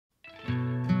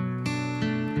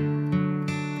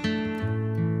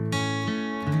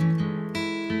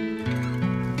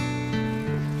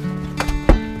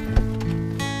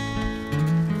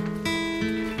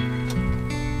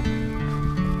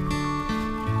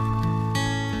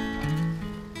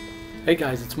Hey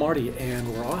guys, it's Marty,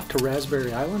 and we're off to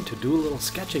Raspberry Island to do a little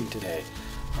sketching today.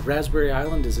 Raspberry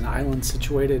Island is an island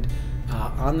situated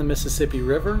on the Mississippi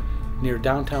River near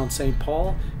downtown St.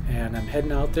 Paul, and I'm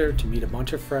heading out there to meet a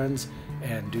bunch of friends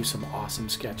and do some awesome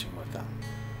sketching with them.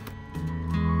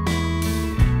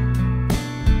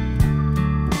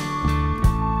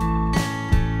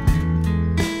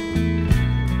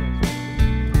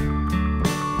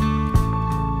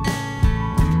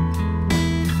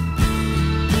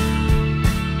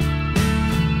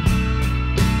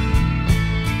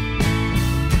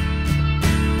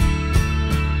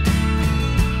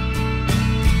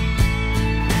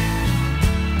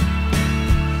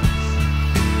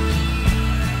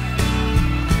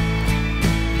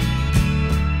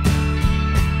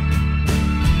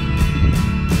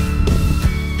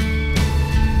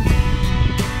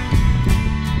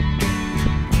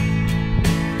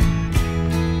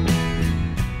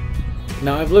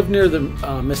 Now, I've lived near the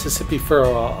Mississippi for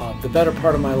the better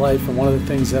part of my life, and one of the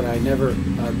things that I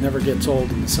never gets old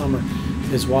in the summer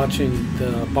is watching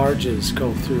the barges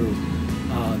go through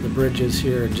the bridges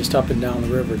here and just up and down the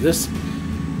river. This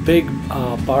big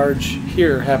barge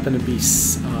here happened to be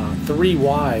 3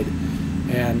 wide,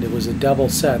 and it was a double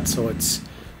set, so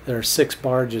there are 6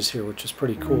 barges here, which is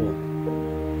pretty cool.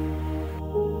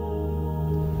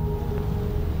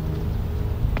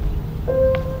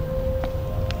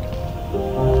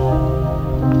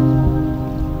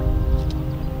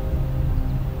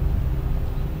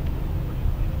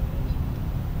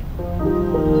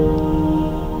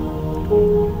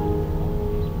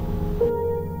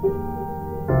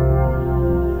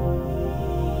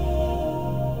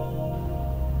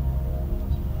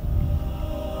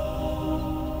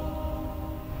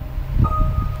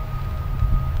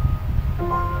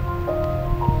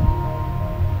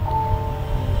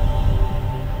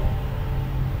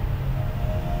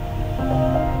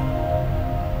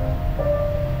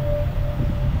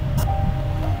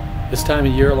 This time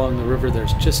of year along the river,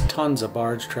 there's just tons of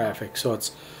barge traffic, so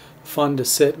it's fun to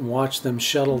sit and watch them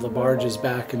shuttle the barges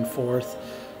back and forth,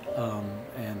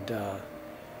 and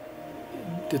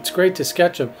it's great to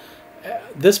sketch them.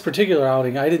 This particular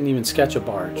outing, I didn't even sketch a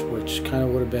barge, which kind of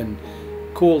would have been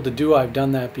cool to do. I've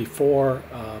done that before,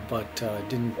 but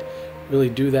didn't really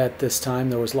do that this time.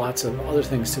 There was lots of other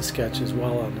things to sketch as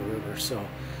well on the river, so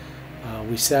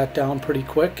we sat down pretty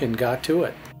quick and got to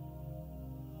it.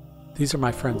 These are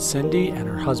my friend Cindy and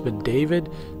her husband David.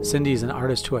 Cindy is an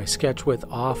artist who I sketch with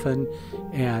often,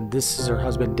 and this is her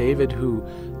husband David, who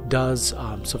does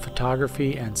some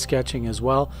photography and sketching as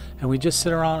well. And we just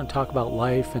sit around and talk about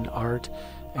life and art,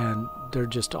 and they're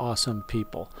just awesome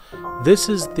people. This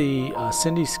is the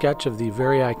Cindy sketch of the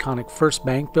very iconic First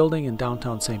Bank building in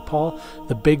downtown St. Paul.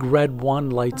 The big red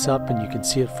one lights up and you can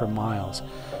see it for miles.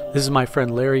 This is my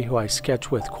friend Larry, who I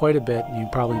sketch with quite a bit. You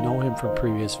probably know him from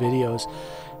previous videos,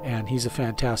 and he's a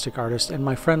fantastic artist. And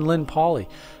my friend Lynn Pauley,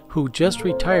 who just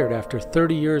retired after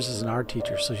 30 years as an art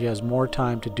teacher, so she has more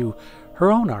time to do her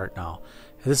own art now.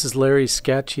 This is Larry's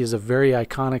sketch. He has a very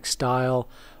iconic style,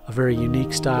 a very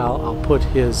unique style. I'll put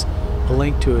a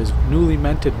link to his newly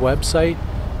minted website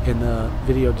in the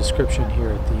video description here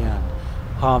at the end.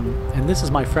 And this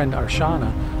is my friend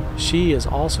Arshana. She is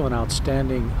also an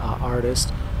outstanding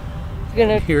artist.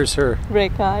 Here's her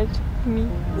record me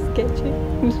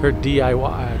sketching. Her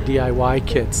DIY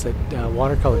kits, that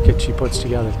watercolor kit she puts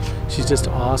together. She's just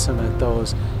awesome at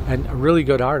those, and a really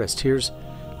good artist. Here's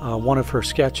one of her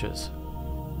sketches.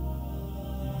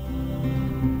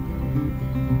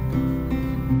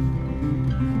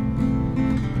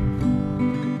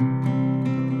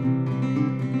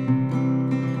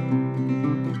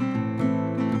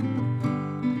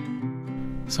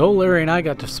 So Larry and I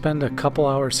got to spend a couple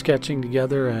hours sketching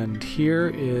together, and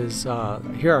here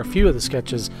are a few of the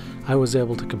sketches I was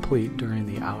able to complete during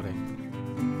the outing.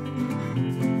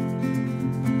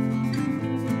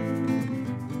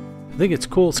 I think it's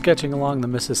cool sketching along the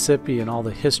Mississippi and all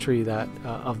the history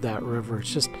of that river.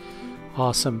 It's just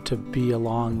awesome to be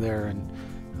along there and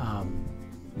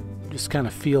just kind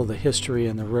of feel the history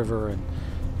in the river. And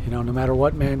no matter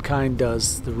what mankind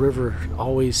does, the river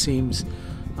always seems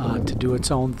to do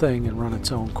its own thing and run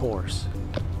its own course.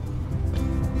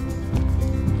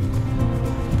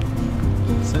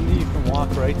 Cindy, you can walk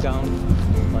right down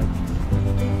like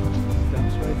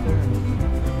steps right there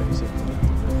and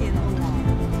basically. In the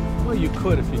water. Well, you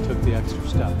could if you took the extra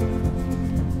step.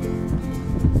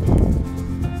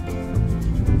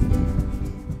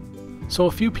 So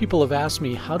a few people have asked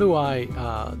me, how do I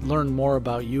learn more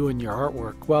about you and your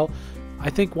artwork? Well, I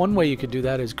think one way you could do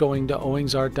that is going to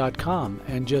owingsart.com,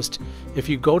 and just, if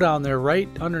you go down there right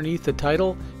underneath the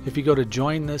title, if you go to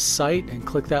join this site and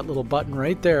click that little button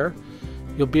right there,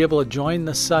 you'll be able to join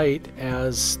the site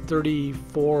as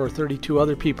 34 or 32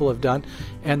 other people have done,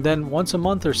 and then once a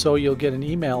month or so you'll get an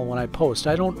email when I post.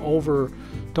 I don't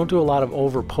do a lot of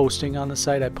over posting on the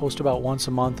site. I post about once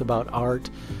a month about art,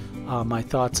 my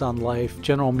thoughts on life,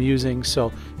 general musings.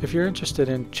 So if you're interested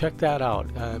in, check that out.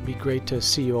 It'd be great to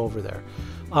see you over there.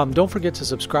 Don't forget to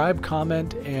subscribe,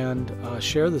 comment, and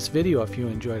share this video if you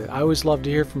enjoyed it. I always love to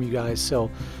hear from you guys,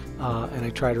 so and I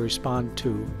try to respond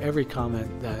to every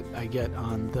comment that I get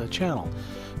on the channel.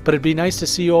 But it'd be nice to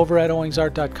see you over at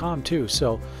owingsart.com too.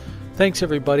 So thanks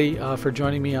everybody for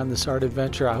joining me on this art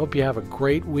adventure. I hope you have a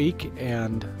great week,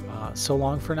 and so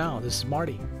long for now. This is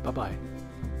Marty.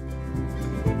 Bye-bye.